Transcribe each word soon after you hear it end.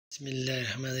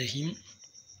बिस्मिल्लाहिर्रहमानिर्रहीम।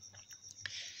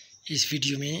 इस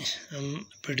वीडियो में हम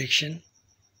प्रेडिक्शन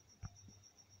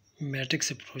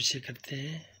मैट्रिक्स अप्रोच से करते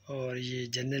हैं और ये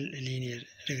जनरल लीनियर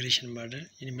रिग्रेशन मॉडल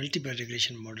यानी मल्टीपल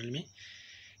रिग्रेशन मॉडल में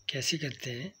कैसे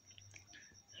करते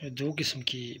हैं। दो किस्म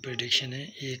की प्रेडिक्शन है,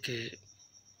 एक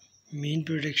मीन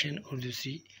प्रेडिक्शन और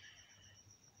दूसरी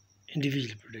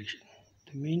इंडिविजुअल प्रेडिक्शन।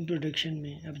 तो मीन प्रेडिक्शन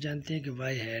में आप जानते हैं कि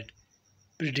वाई हैट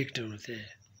प्रेडिक्टर होते हैं।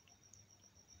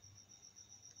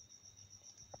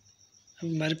 अब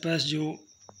हमारे पास जो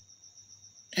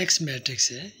एक्स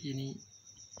मैट्रिक्स है, यानी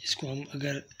इसको हम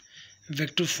अगर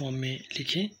वेक्टर फॉर्म में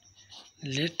लिखें,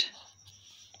 late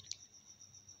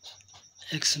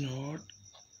x not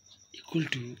equal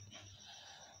to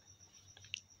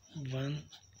 1,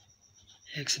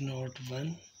 x not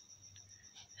 1,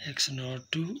 x not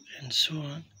 2 and so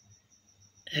on,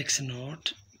 x not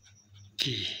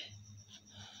के।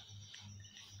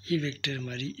 ये वेक्टर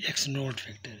हमारी एक्स नॉट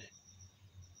वेक्टर है।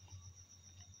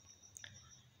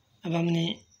 अब हमने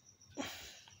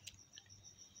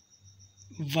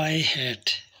वाई हैट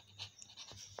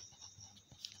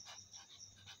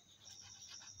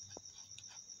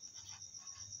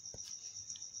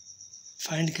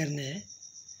फाइंड करना है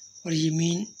और ये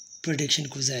मीन प्रेडिक्शन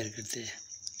को ज़ाहिर करते हैं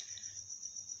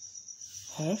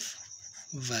ऑफ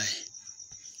वाई,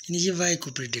 यानी ये वाई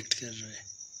को प्रेडिक्ट कर रहा है।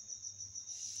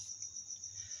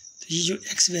 तो ये जो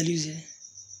एक्स वैल्यूज़ हैं,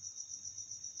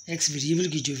 एक्स वेरिएबल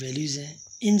की जो वैल्यूज़ हैं,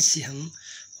 इनसे हम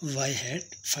वाई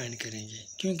हैट फाइंड करेंगे,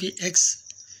 क्योंकि एक्स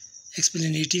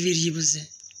एक्सप्लेनेटरी वेरिएबल्स हैं,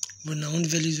 वो नाउन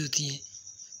वैल्यूज़ होती हैं,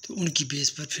 तो उनकी बेस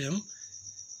पर फिर हम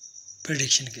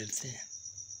प्रेडिक्शन करते हैं।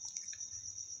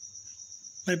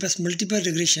 हमारे पास मल्टीपल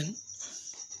रिग्रेशन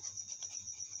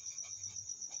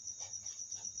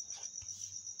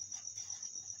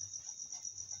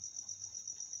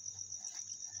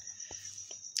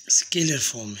स्केलर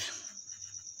फॉर्म है,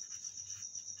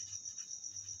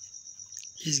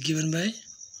 is given by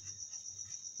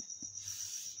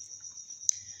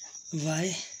y,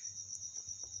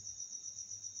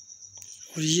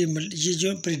 और ये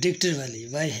जो प्रेडिक्टर वाली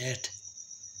y हैट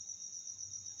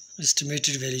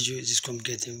एस्टिमेटेड वैल्यू जो जिसको हम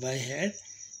कहते हैं y हैट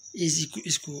इज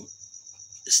इसको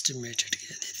एस्टिमेटेड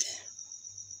कह देते हैं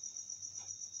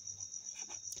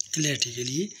क्लैरिटी के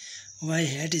लिए। y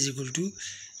hat is equal to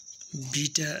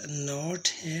beta not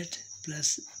hat plus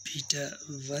beta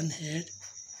 1 hat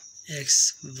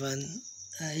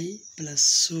x1i plus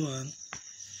so on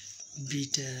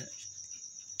beta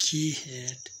k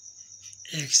hat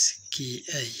xki।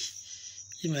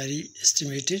 ये हमारी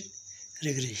एस्टिमेटेड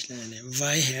रिग्रेशन लाइन है,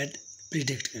 y हैट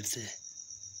प्रिडिक्ट करते हैं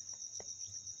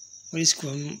और इसको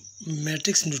हम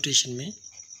मैट्रिक्स नोटेशन में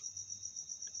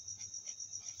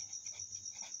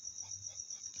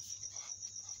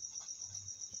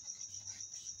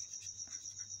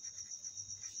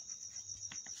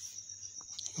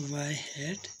y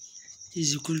hat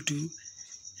is equal to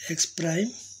x prime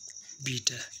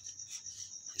beta,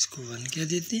 इसको 1 कह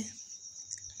देते हैं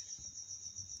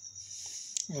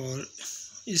और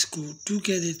इसको 2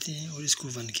 कह देते हैं और इसको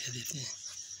 1 कह देते हैं।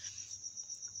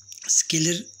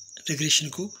 स्केलर रिग्रेशन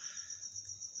को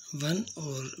 1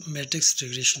 और मैट्रिक्स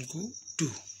रिग्रेशन को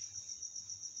 2।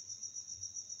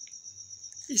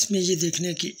 इसमें ये देखना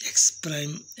है कि x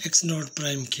prime x not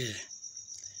prime क्या है,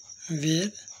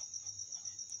 where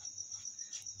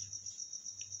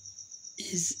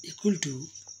is equal to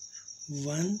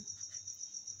 1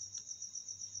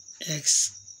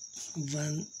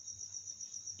 x1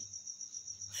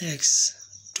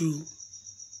 x2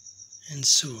 and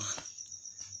so on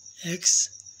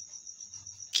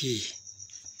xk।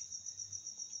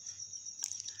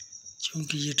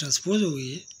 चूँकि ये ट्रांसपोज हो गई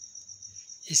है,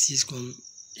 इस चीज़ को हम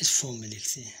इस फॉर्म में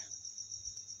लिखते हैं।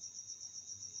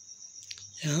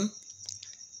 यहाँ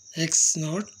x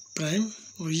नॉट प्राइम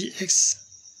और ये x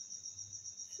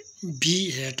बी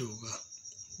हैट होगा,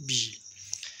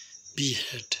 B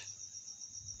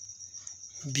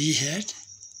hat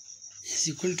is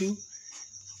equal to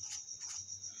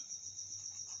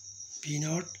be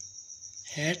not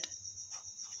hat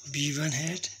b1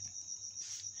 hat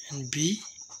and B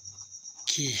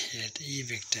के हैट। ये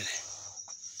वेक्टर है,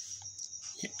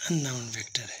 ये अननोन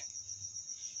वेक्टर है।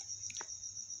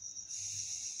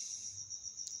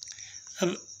 अब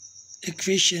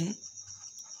equation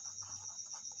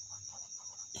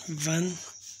 1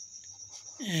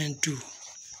 and 2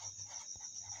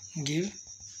 give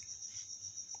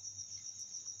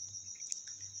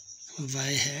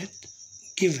y hat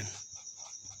given,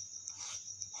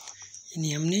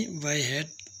 यानी हमने y हैट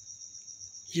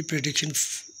ये प्रेडिक्शन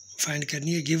फाइंड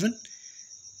करनी है given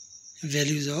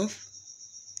values of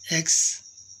x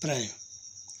prime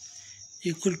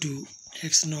equal to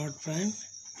x not prime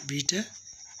beta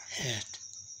hat.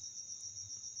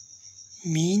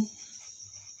 Mean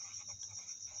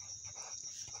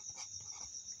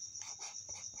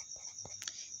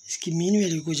इसकी मीन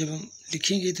वैल्यू को जब हम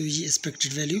लिखेंगे तो ये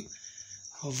expected value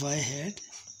of y hat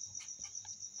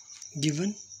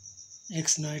given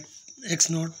x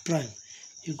not prime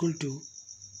equal to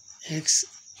x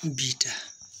beta.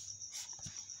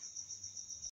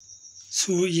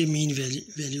 सो ये मीन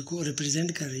वैल्यू को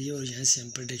रिप्रेजेंट कर रही है और यहाँ से हम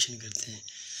प्रेडिक्शन करते हैं।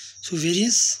 सो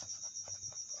variance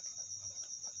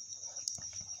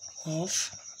of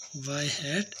y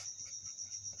hat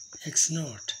x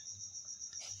not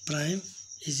prime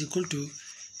is equal to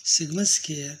sigma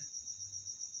square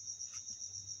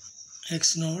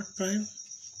x naught prime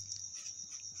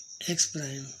x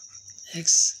prime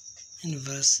x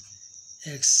inverse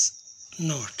x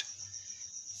naught।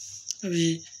 अभी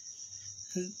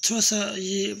थोड़ा सा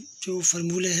ये जो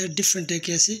फार्मूला है डिफरेंट है।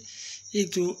 कैसे?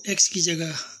 एक तो x की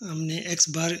जगह हमने x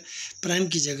बार प्राइम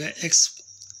की जगह x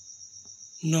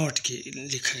नॉट के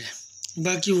लिखा है,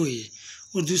 बाकी वही है।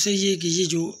 और दूसरा ये कि ये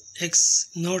जो x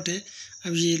नॉट है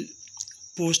अब ये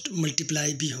पोस्ट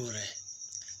मल्टीप्लाई भी हो रहा है,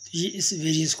 तो ये इस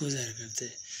वेरिएंस को ज़ाहिर करते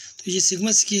हैं। तो ये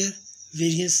sigma square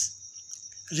variance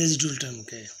residual term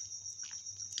का है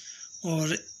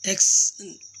और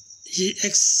ये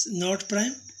x not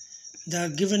prime the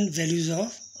given values of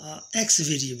x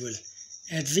variable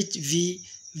eight which we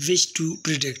wish to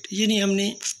predict, यानी हमने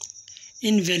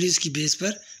इन वैल्यूज़ की बेस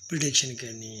पर प्रिडिक्शन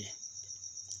करनी है।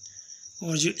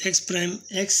 और जो x प्राइम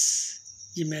x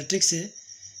ये मैट्रिक्स है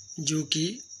जो कि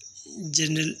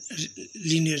जनरल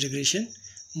लीनियर रिग्रेशन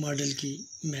मॉडल की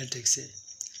मैट्रिक्स है।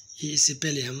 ये इससे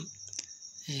पहले हम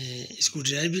इसको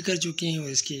ड्राइव भी कर चुके हैं और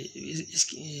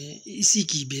इसी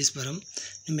की बेस पर हम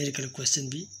न्यूमेरिकल क्वेश्चन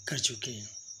भी कर चुके हैं।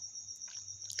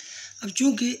 अब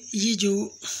चूँकि ये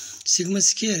जो सिग्मा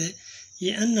स्क्वायर है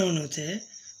ये अननोन होता है,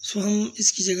 सो हम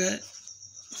इसकी जगह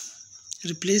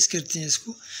रिप्लेस करते हैं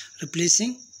इसको,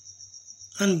 replacing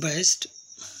unbiased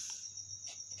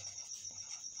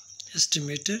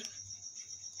estimator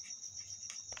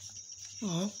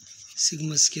of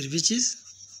sigma square which is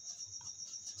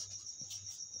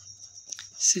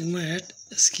sigma at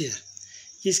square।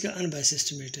 ये इसका अनबायस्ड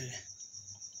एस्टिमेटर है।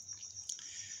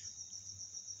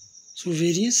 सो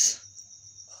variance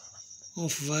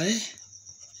of y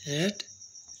at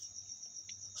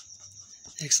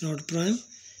x not prime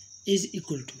is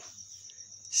equal to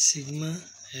sigma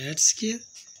eight square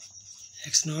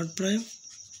x not prime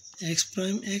x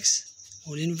prime x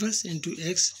whole inverse into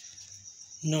x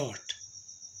not.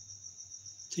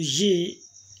 तो ये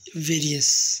variance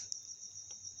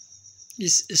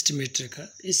इस estimator का,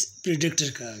 इस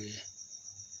predictor का आ गया।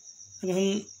 अब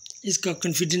हम इसका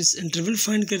कॉन्फिडेंस इंटरवल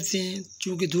फाइंड करते हैं।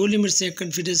 चूँकि दो लिमिट्स हैं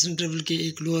कॉन्फिडेंस इंटरवल के,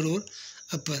 एक लोअर और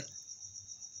अपर,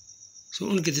 सो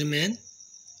उनके दरमियान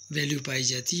वैल्यू पाई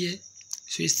जाती है।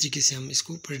 सो इस तरीके से हम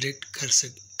इसको प्रेडिक्ट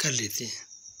कर लेते हैं।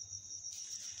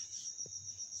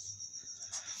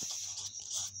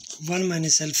 1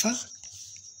 minus alpha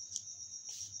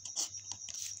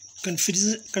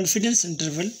confidence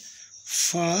interval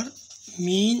for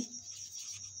mean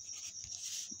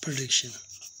prediction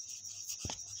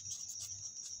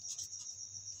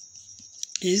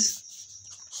is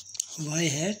y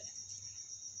hat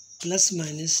plus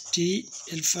minus t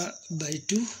alpha by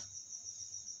 2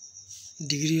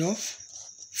 degree of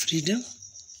freedom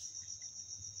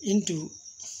into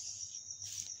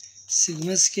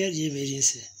sigma square, ये वेरिएंस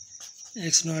है,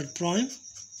 x not prime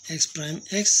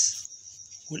x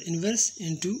whole inverse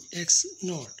into x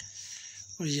not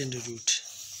और ये under root.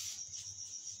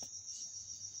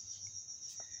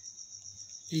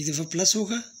 एक दफ़ा plus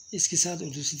होगा इसके साथ और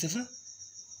दूसरी दफ़ा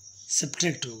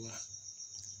सब्ट्रैक्ट होगा।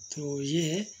 तो ये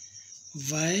है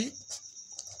y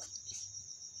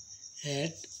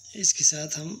एट, इसके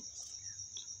साथ हम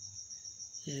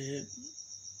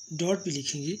डॉट भी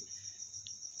लिखेंगे,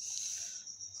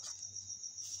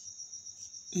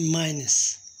 minus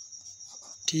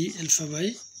T alpha by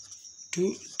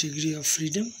 2 degree of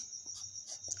freedom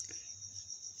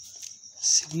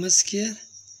sigma square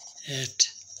eight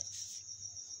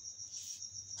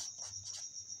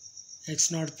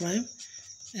x not prime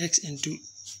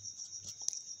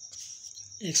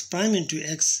ex prime into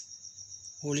x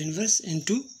whole inverse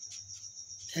into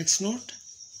x not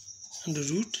under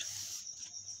root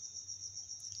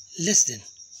less than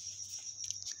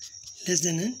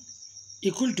N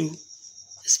equal to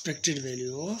expected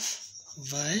value of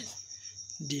y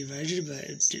divided by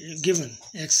given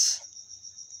x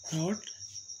not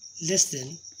less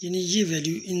than, यानी ये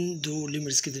value in दो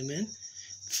limits के दरमियान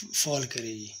fall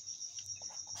करेगी।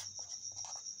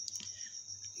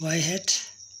 y hat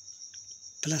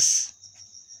plus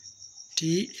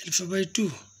T alpha by 2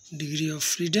 degree of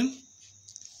freedom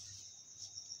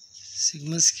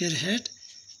sigma square head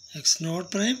x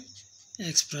not prime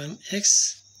x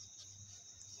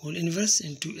whole inverse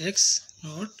into x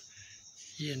not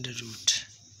ये under root.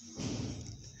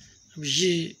 अब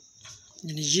ये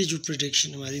यानी ये जो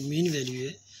प्रेडिक्शन हमारी मीन वैल्यू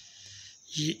है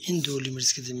ये इन दो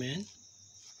लिमिट्स के दरमियान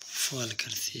फॉल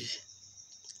करती है।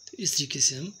 तो इस तरीके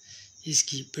से हम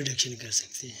इसकी प्रेडिक्शन कर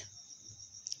सकते हैं।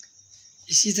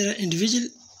 इसी तरह इंडिविजुअल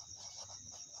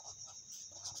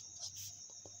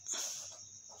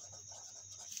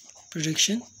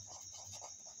प्रेडिक्शन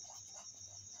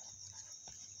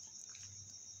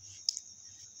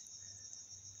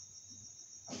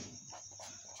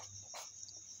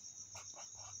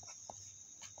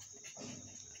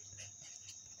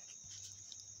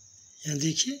यहाँ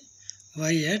देखिए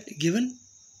y eight given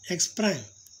x prime.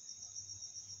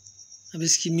 अब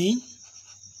इसकी mean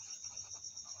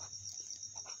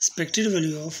expected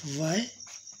value of y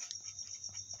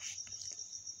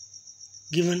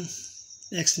given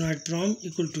x not prime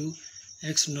equal to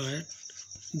x not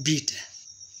beta.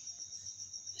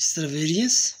 इस तरह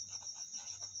variance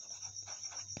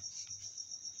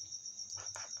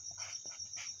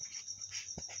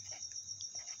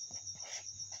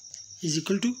is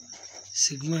equal to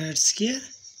sigma eight square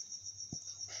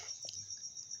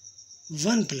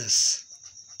 1 plus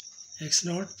x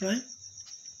not prime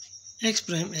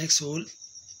x whole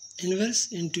inverse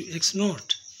into x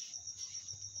not.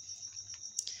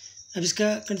 अब इसका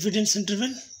confidence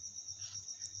interval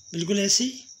बिल्कुल ऐसे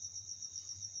ही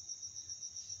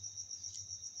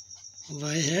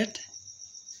Y hat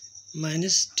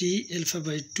minus T alpha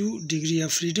by 2 degree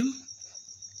of freedom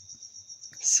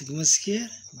sigma square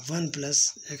 1 plus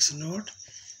x not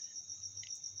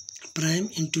prime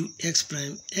into ex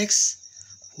prime x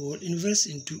whole inverse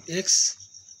into x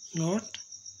not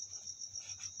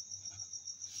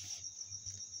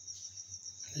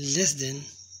less than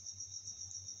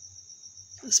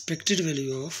expected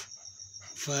value of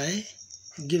y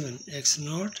given x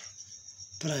naught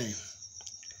prime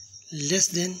less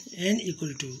than n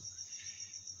equal to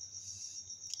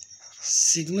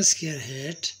sigma square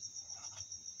hat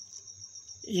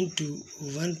into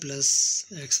 1 plus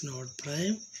x naught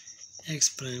prime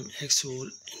x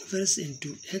whole inverse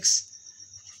into x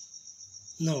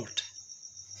naught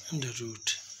under root।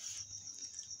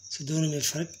 so दोनों में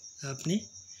फ़र्क आपने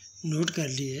note कर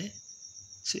लिया है।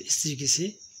 सो इस तरीके से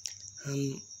हम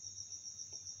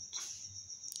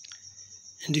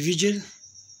इंडिविजुअल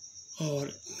और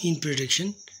मीन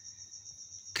प्रेडिक्शन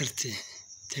करते हैं।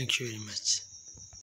 Thank you very much.